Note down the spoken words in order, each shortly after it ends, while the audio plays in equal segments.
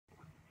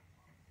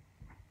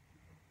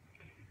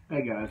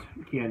Hey guys,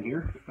 Ken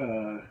here.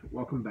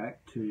 Welcome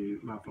back to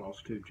my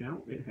Floss Tube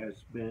channel. It has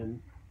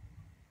been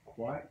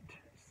quite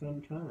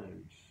some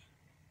time.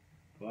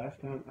 The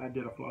last time I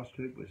did a Floss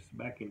Tube was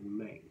back in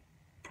May.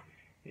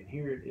 And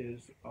here it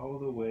is all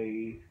the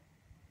way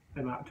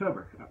in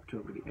October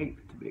the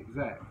 8th to be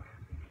exact.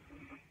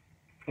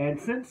 And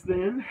since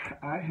then,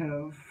 I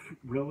have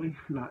really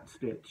not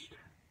stitched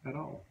at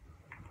all.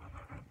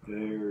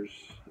 There's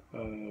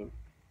a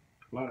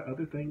lot of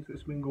other things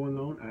that's been going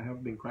on. I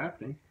have been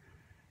crafting.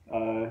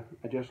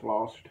 I just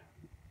lost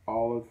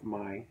all of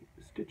my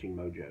stitching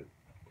mojo,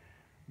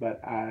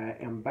 but I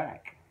am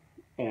back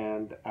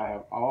and I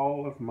have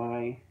all of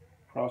my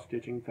cross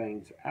stitching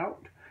things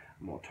out.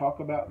 I'm going to talk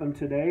about them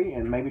today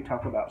and maybe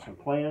talk about some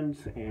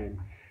plans and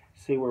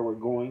see where we're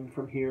going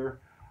from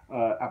here.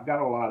 I've got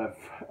a lot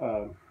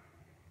of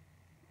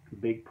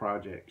big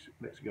projects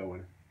that's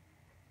going.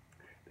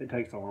 It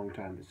takes a long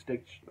time to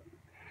stitch them.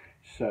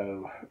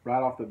 So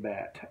right off the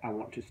bat, I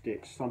want to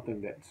stitch something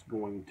that's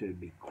going to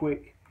be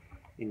quick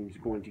and is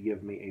going to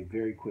give me a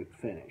very quick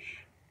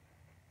finish.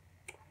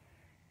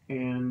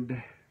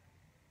 And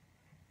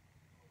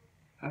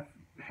I've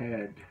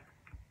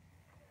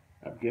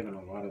given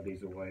a lot of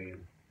these away,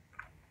 and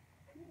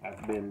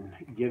I've been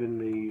giving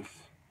these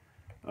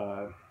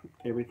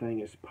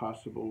everything is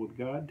possible with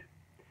God.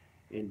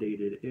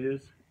 Indeed it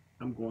is.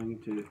 I'm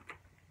going to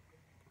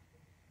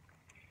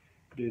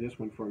do this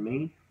one for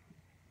me.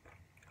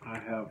 I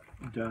have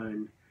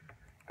done,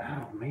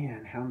 oh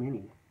man, how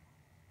many?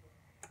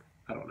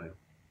 I don't know.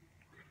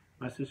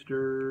 My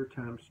sister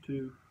times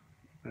 2.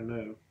 I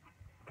know.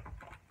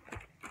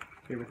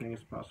 Everything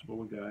is possible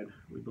with God.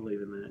 We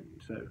believe in that.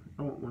 So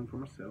I want one for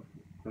myself.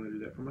 I'm going to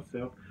do that for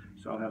myself.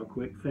 So I'll have a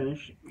quick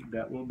finish.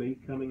 That will be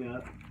coming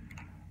up.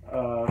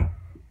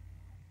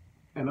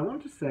 And I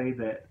want to say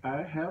that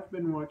I have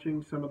been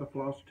watching some of the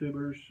Floss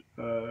Tubers,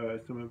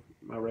 some of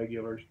my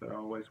regulars that I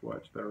always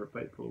watch that are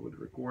faithful with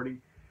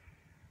recording.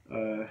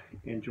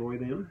 Enjoy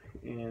them,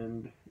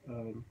 and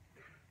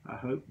I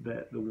hope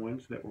that the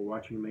ones that were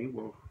watching me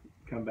will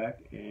come back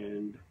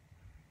and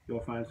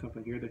you'll find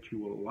something here that you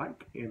will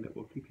like and that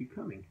will keep you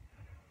coming.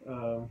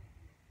 So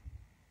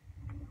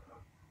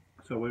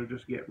we'll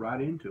just get right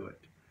into it.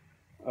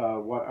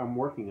 What I'm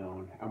working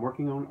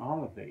on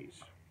all of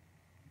these.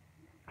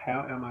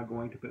 How am I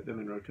going to put them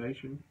in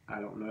rotation?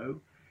 I don't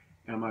know.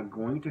 Am I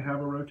going to have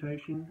a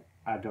rotation?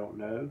 I don't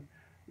know.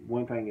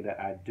 One thing that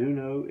I do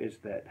know is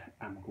that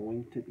I'm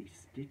going to be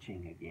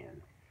stitching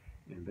again,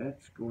 and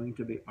that's going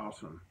to be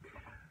awesome.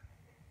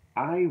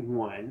 I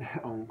won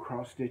on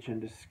Cross Stitch and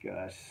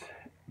Discuss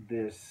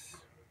this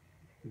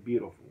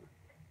beautiful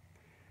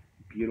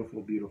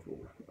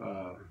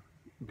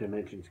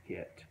dimensions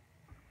kit,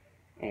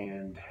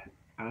 and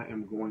I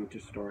am going to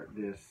start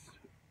this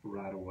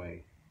right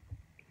away.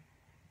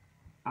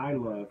 I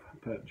love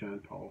Pope John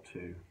Paul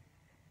II,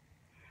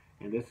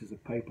 and this is a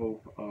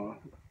papal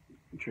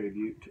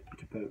tribute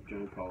to Pope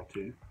John Paul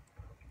II,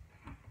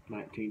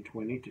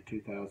 1920 to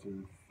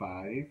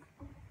 2005.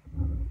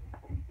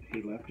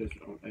 He left us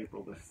on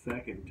April the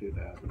 2nd,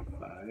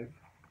 2005.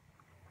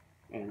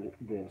 And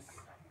this,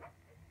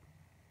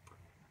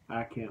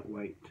 I can't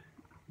wait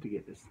to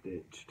get this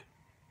stitched.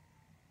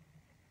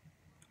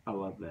 I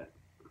love that.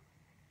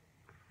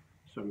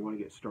 So I'm going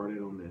to get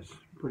started on this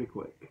pretty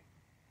quick.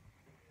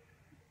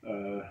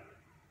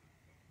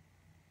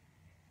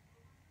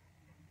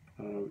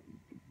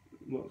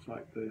 Looks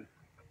like the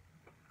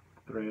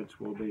threads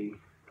will be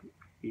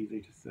easy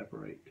to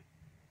separate.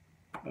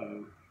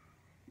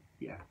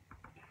 Yeah.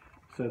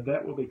 So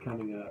that will be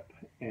coming up,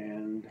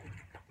 and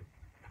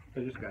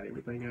I just got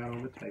everything out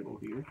on the table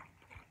here.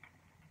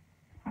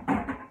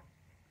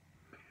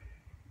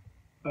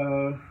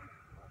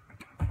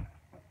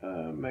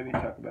 Maybe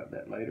talk about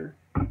that later.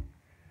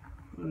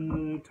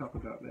 Talk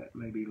about that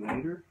maybe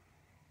later.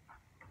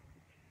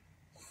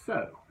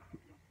 So,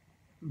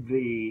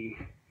 the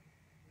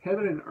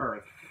Heaven and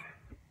Earth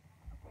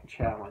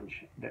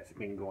challenge that's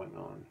been going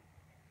on.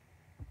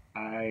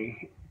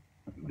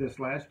 This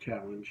last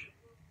challenge,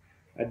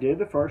 I did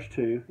the first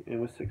 2 and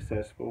was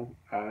successful.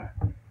 I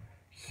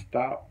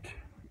stopped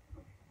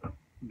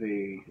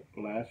the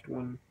last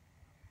one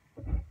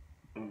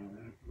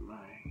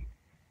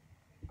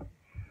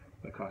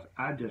because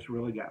I just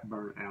really got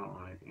burnt out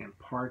on it, and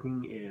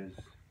parking is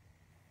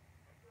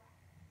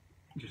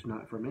just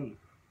not for me.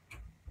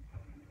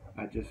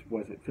 I just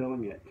wasn't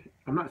feeling it.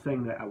 I'm not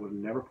saying that I would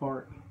never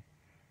park,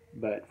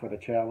 but for the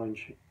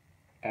challenge,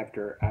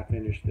 after I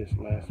finished this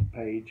last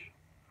page,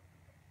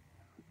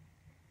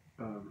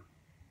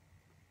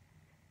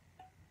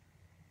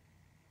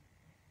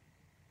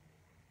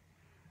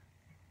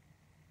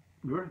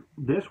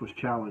 this was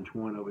challenge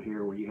 1 over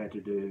here, where you had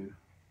to do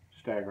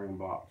staggering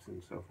blocks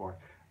and so forth.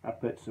 I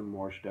put some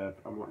more stuff.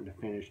 I'm wanting to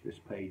finish this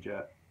page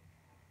up,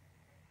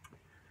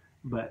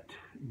 but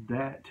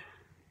that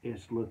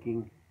is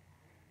looking,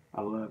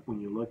 I love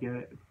when you look at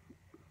it,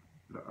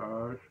 the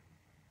R's.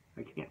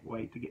 I can't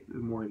wait to get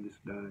more of this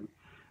done.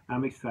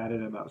 I'm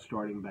excited about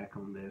starting back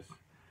on this.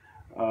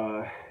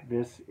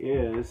 This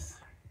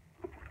is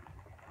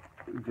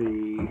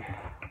the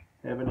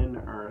Heaven and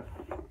Earth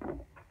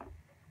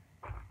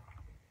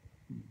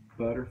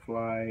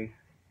butterfly.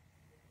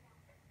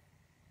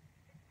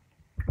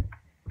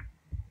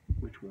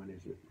 Which one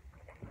is it?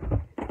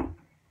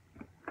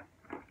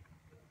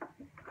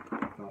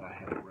 I thought I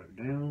had it wrote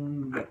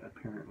down, but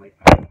apparently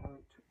I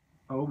don't.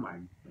 Oh my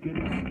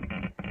goodness.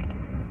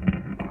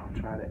 I'll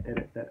try to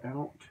edit that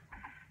out.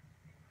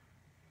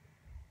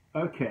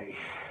 Okay.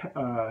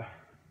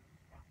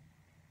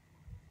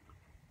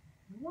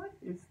 What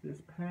is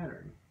this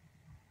pattern?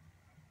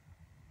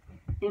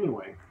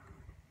 Anyway,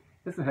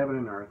 it's the Heaven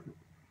and Earth.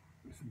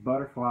 It's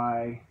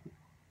butterfly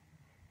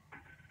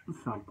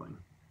something.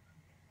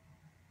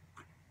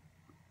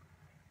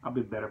 I'll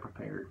be better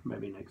prepared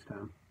maybe next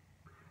time.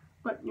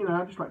 But, you know,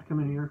 I just like to come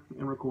in here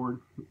and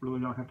record. Really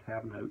don't have to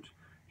have notes.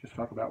 Just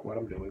talk about what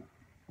I'm doing.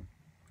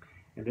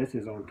 And this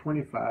is on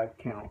 25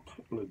 count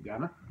loop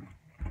gunner.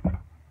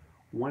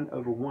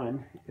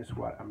 1/1 is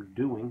what I'm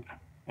doing.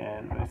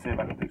 And let's see if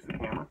I can fix the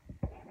camera.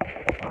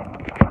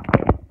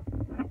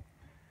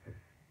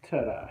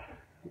 Ta-da!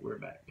 We're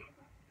back.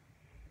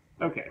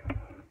 Okay.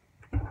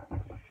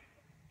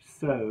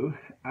 So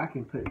I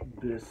can put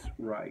this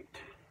right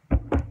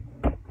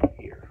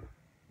here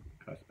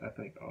because I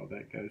think all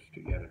that goes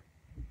together.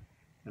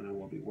 And I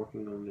will be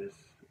working on this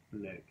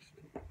next.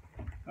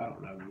 I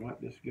don't know what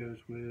this goes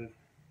with.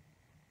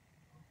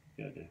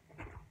 Yeah, I do.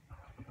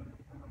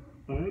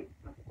 Alright,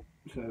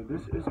 so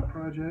this is a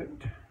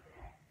project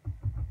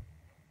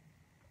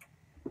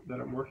that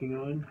I'm working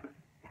on.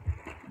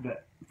 The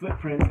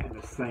footprints in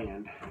the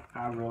sand,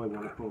 I really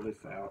want to pull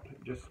this out,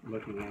 just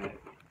looking at it.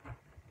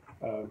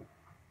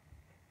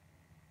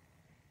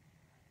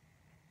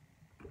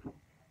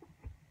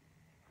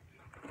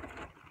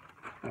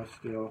 I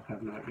still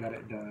have not got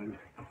it done.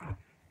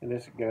 And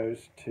this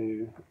goes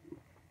to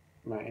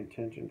my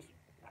intentions,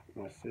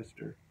 my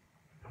sister.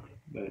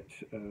 But,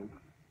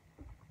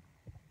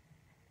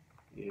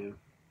 yeah,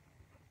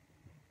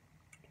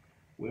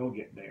 we'll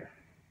get there.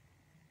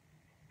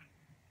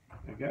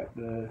 I got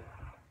the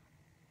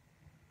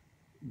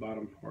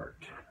bottom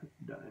part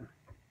done.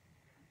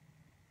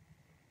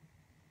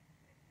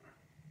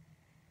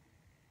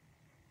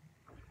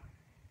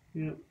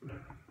 Yep.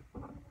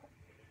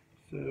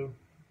 So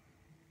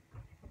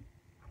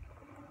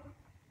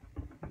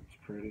it's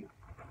pretty.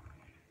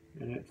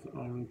 And it's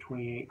on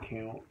 28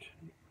 count.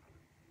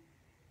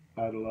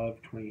 I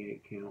love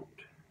 28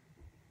 count.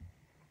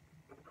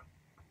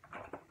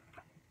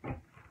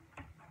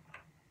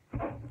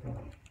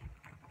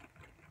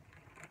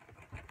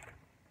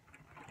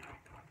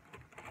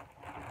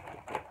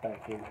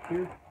 Back in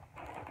here.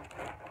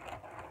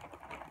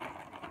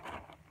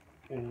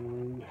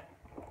 And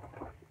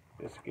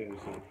this goes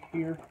in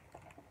here.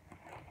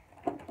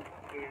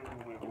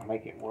 And we'll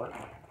make it work.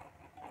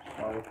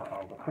 Sorry for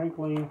all the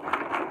crinkling.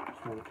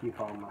 Just want to keep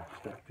all my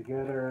stuff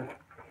together.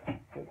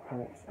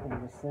 Footprints in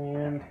the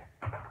sand.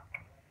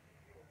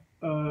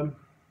 I'm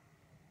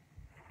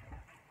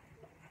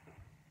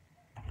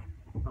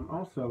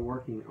also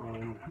working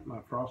on my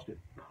frosted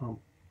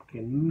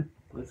pumpkin.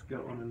 Let's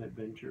go on an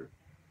adventure.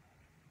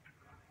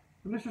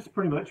 And this is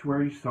pretty much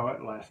where you saw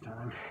it last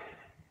time.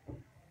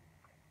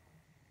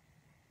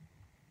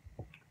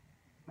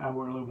 I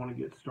really want to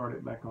get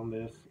started back on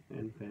this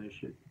and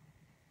finish it.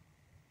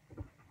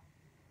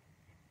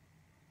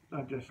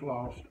 I just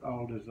lost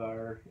all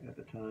desire at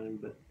the time,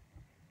 but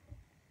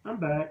I'm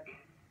back.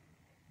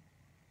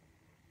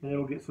 And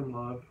it'll get some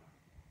love.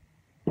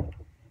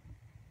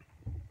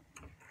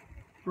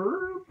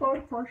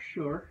 For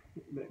sure.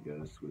 That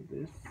goes with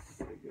this.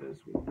 That goes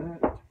with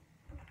that.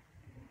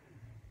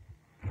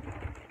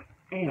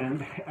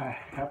 And I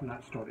have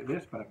not started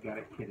this, but I've got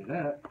it kitted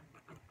up.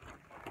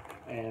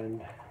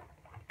 And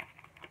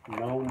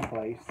known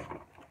place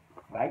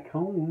like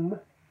home.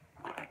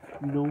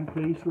 Known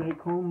place like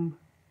home.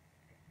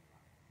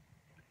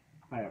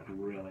 I have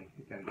really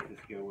got to get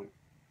this going.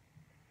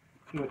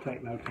 It would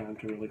take no time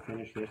to really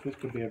finish this. This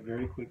could be a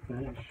very quick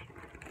finish.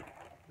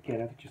 You can't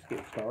have to just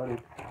get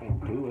started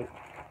and do it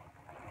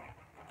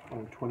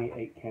on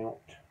 28 count.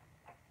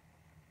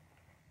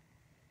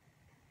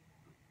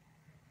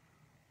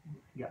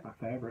 Got my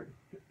fabric.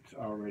 It's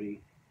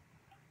already,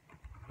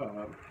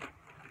 the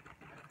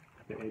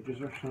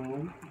edges are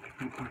sewn to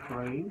keep them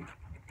fraying.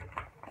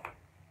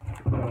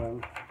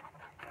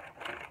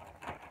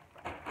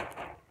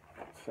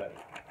 So,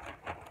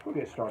 we'll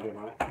get started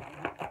on it.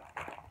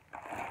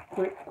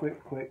 Quick.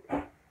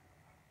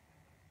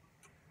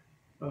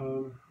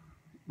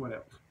 What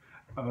else?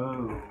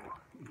 Oh,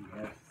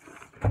 yes.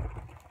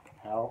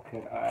 How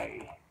could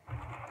I?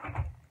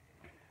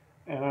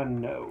 And I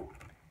know.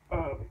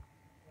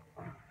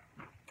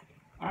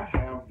 I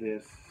have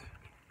this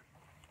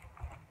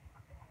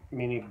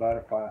mini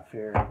butterfly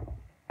fairy.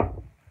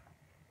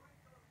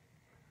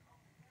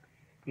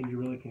 And you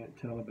really can't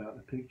tell about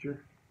the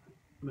picture.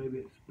 Maybe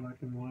it's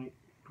black and white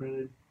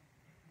printed.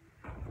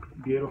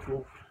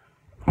 Beautiful.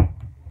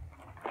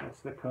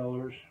 That's the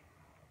colors.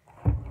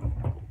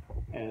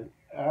 And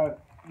I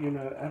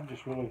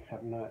just really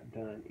have not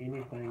done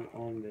anything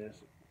on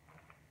this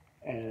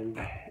and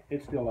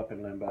it's still up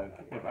in limbo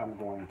if I'm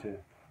going to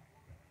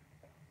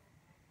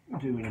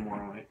do any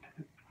more on it.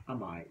 I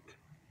might.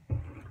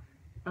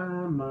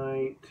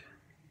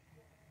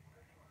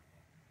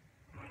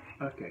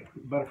 Okay,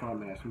 butterfly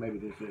mask. Maybe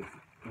this is,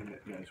 and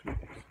it goes with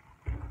this.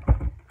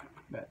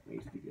 That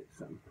needs to get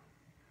some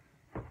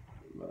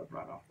love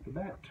right off the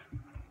bat.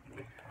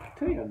 I'll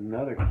tell you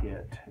another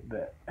kit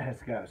that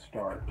has got to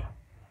start,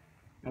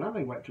 and I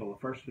may wait till the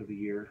first of the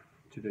year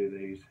to do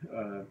these.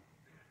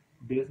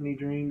 Disney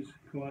Dreams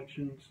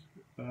collections,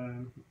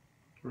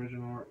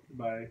 original art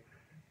by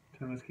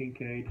Thomas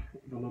Kincaid,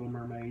 The Little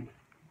Mermaid.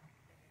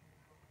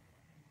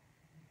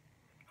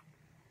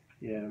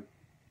 Yeah,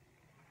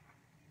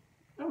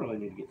 I really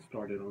need to get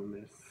started on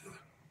this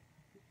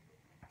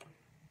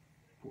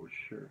for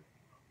sure.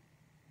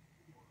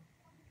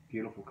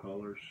 Beautiful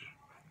colors.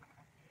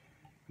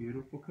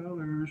 Beautiful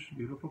colors.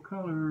 Beautiful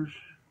colors.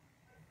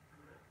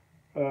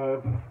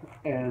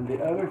 And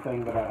the other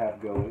thing that I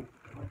have going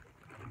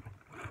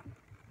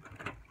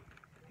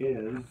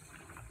is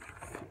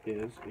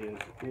Save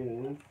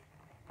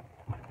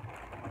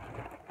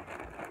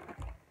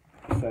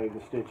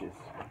the Stitches.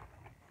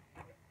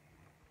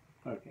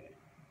 Okay.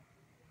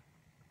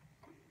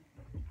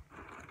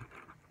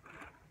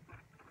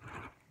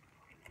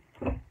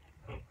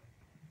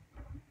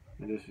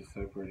 And this is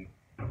so pretty.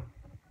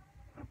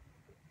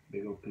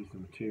 Big old piece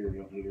of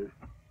material here.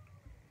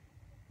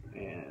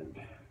 And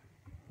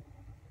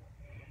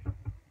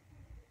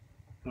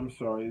I'm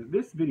sorry,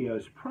 this video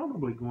is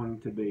probably going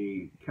to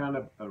be kind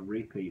of a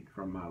repeat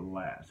from my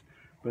last.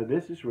 But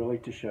this is really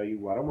to show you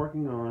what I'm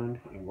working on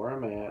and where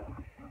I'm at.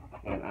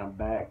 And I'm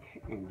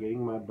back and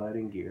getting my butt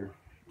in gear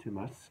to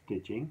my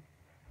stitching.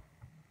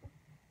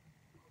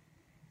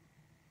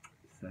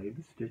 Save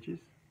the Stitches.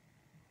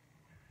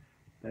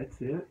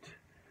 That's it.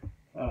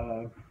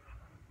 I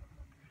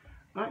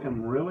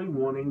am really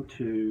wanting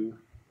to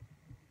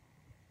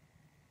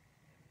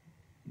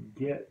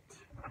get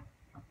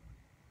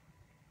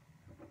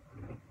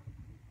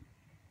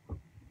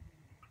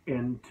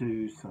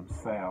into some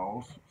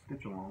sales,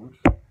 stitch alongs,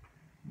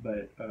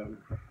 but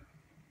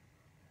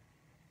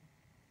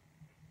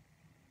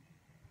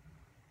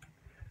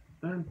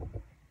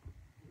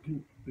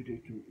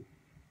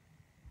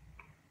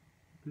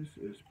this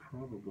is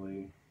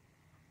probably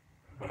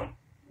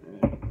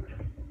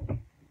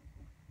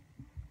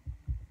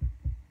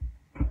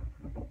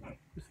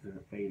this is an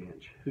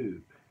 8-inch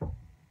hoop.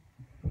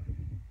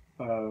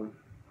 I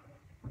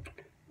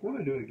want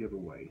to do a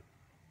giveaway.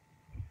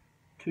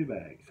 2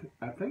 bags.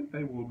 I think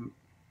they will.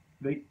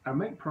 I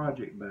make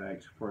project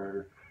bags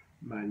for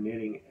my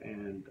knitting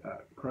and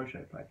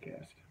crochet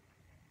podcast,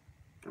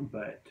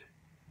 but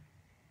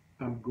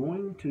I'm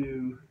going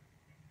to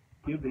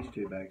give these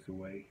 2 bags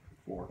away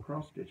for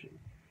cross stitching,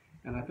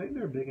 and I think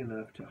they're big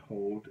enough to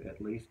hold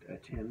at least a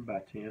 10 by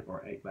 10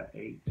 or 8 by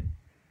 8,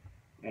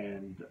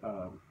 and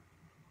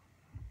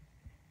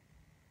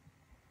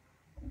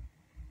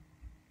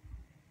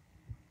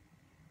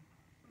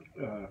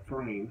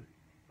frame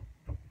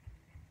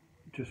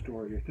to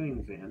store your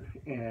things in.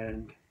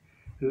 And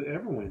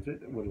whoever wins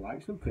it would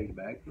like some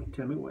feedback.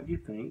 Tell me what you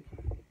think.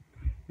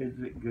 Is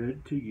it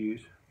good to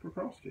use for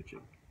cross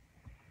stitching?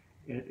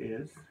 It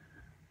is.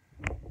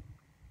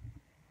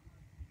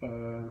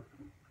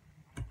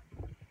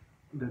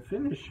 The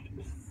finished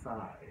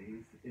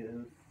size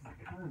is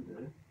kind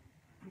of,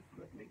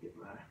 let me get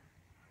my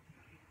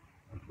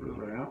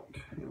ruler out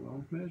and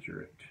we'll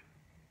measure it.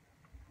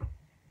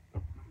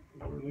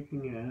 We're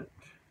looking at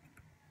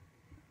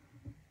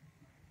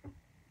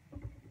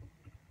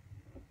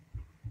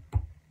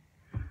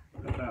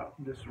about,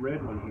 this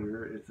red one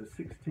here is a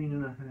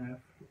 16.5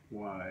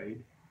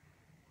 wide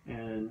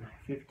and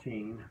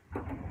 15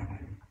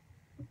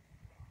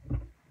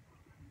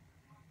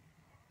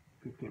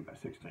 by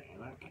 16.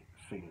 I can't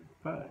see the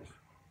fuzz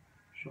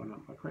showing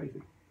up like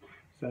crazy.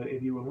 So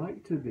if you would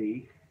like to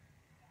be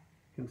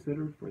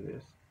considered for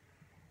this,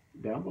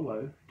 down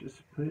below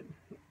just put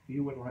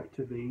you would like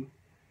to be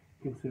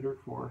considered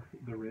for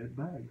the red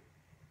bag.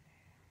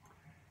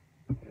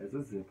 It has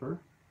a zipper.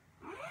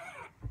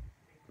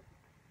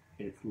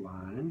 It's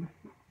lined.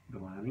 The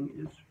lining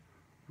is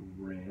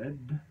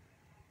red,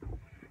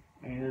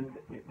 and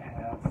it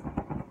has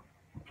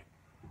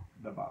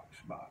the box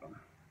bottom.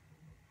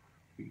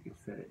 You can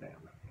set it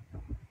down.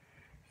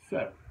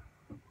 So,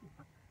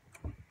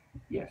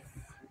 yes,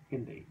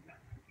 indeed,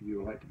 you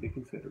would like to be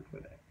considered for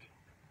that.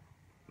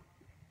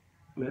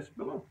 List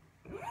below.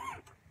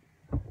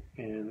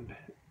 And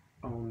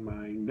on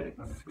my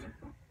next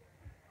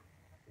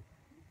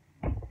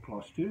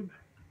Floss Tube,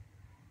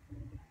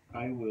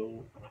 I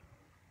will,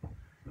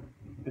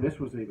 and this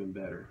was even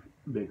better,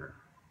 bigger.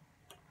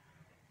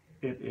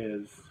 It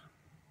is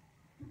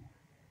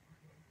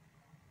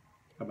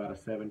about a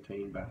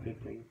 17 by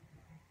 15.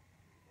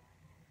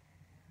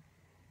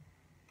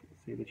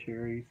 See the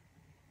cherries?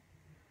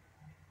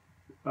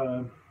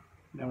 Now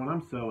when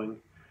I'm sewing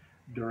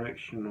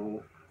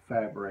directional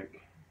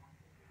fabric,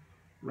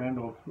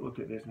 Randall looked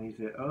at this and he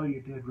said, "Oh, you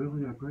did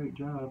really a great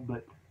job,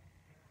 but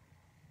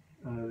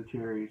The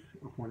cherries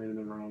are pointed in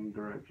the wrong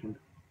direction.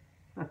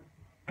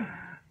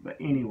 But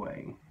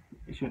anyway,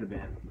 it should have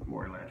been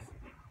more or less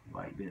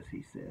like this,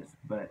 he says.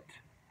 But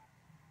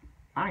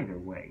either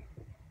way,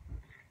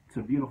 it's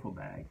a beautiful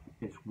bag.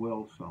 It's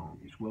well sewn.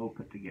 It's well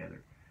put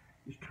together.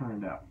 It's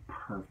turned out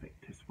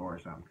perfect as far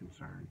as I'm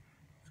concerned.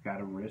 It's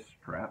got a wrist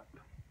strap.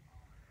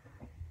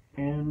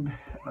 And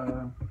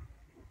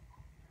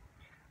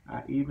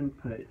I even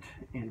put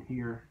in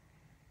here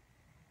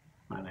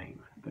my name,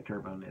 the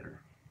Turbo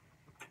Knitter.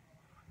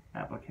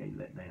 Applicated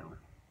that down.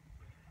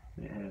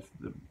 It has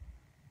the,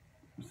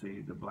 see,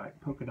 the black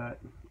polka dot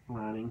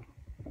lining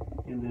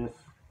in this,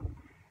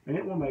 and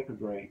it will make a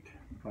great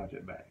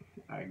project bag.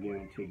 I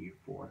guarantee you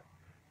for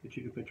that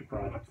you can put your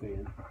projects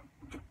in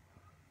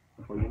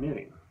for your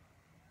knitting.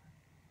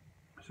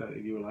 So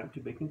if you would like to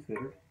be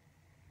considered,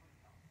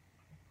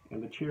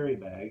 and the cherry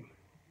bag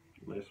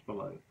lists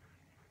below,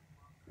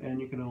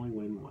 and you can only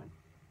win one.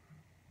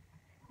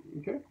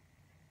 Okay,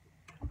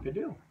 good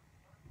deal.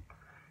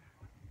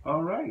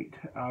 All right,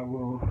 I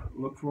will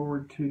look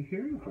forward to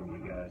hearing from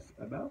you guys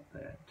about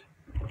that.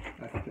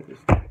 I can put this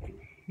back in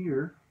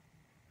here.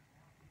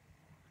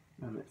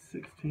 I'm at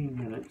 16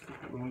 minutes.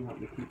 I really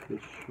want to keep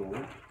this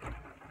short.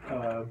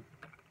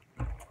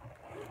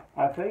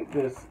 I think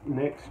this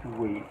next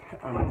week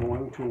I'm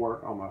going to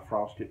work on my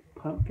frosted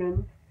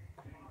pumpkin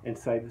and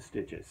save the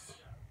stitches.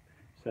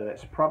 So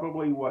that's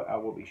probably what I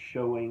will be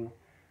showing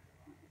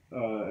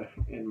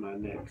in my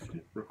next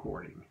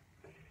recording.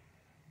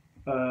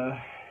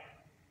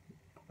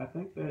 I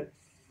think that's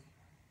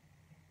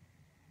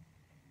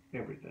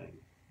everything.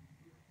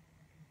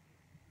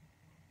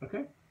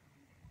 Okay.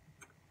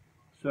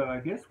 So I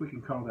guess we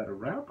can call that a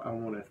wrap. I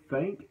want to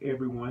thank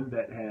everyone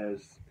that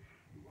has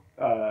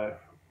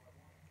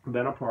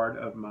been a part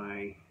of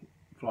my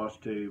Floss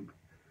Tube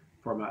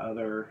for my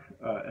other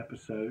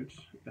episodes,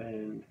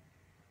 and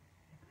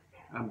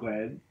I'm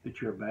glad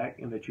that you're back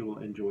and that you will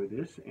enjoy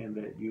this and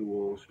that you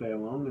will stay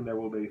along, and there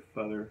will be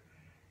further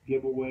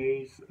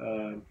giveaways.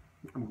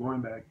 I'm going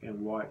back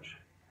and watch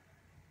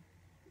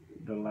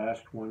the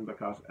last one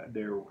because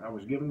I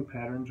was giving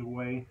patterns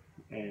away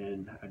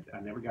and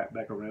I never got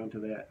back around to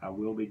that. I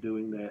will be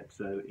doing that.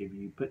 So if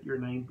you put your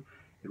name,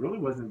 it really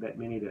wasn't that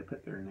many that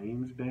put their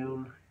names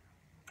down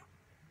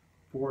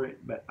for it,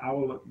 but I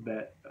will look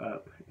that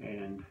up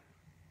and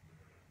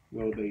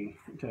we'll be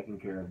taking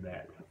care of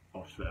that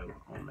also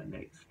on the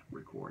next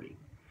recording.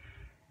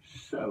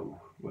 So,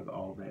 with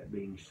all that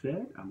being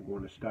said, I'm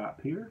going to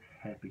stop here.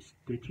 Happy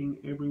stitching,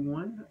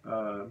 everyone.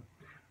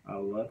 I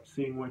love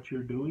seeing what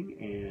you're doing,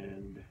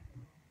 and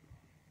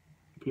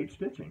keep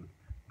stitching.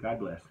 God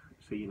bless.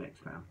 See you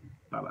next time.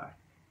 Bye-bye.